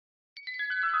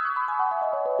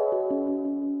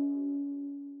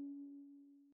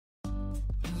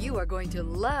You are going to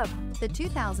love the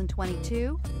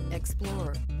 2022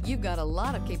 Explorer. You've got a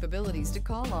lot of capabilities to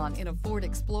call on in a Ford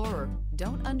Explorer.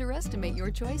 Don't underestimate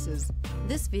your choices.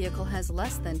 This vehicle has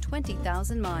less than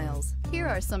 20,000 miles. Here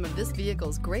are some of this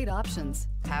vehicle's great options: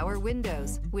 power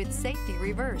windows with safety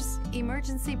reverse,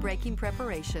 emergency braking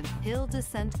preparation, hill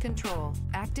descent control,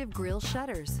 active grille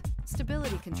shutters,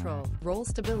 stability control, roll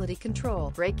stability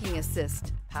control, braking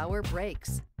assist, power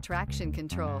brakes, traction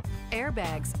control,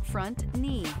 airbags front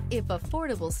knee. If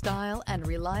affordable style and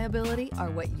reliability are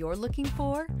what you're looking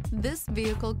for, this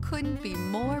vehicle couldn't be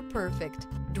more perfect.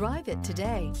 Drive it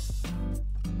today.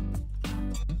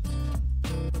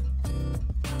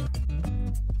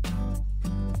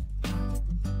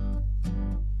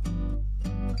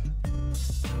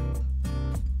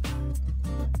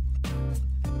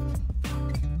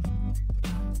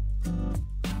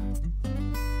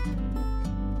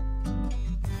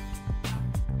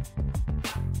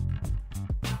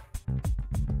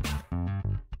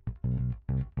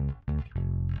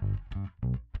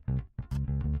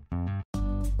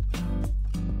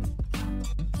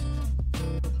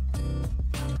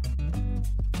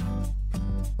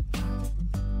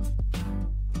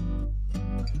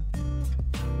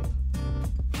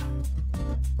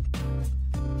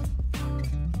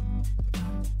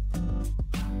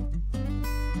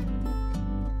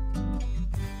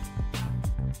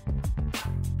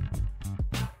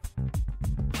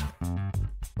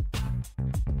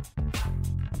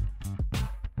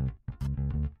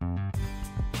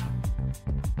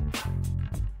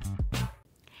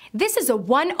 This is a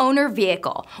one-owner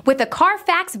vehicle with a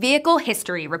Carfax Vehicle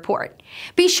History Report.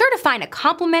 Be sure to find a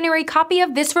complimentary copy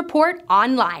of this report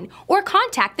online or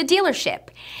contact the dealership.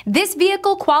 This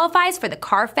vehicle qualifies for the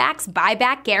Carfax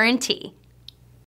Buyback Guarantee.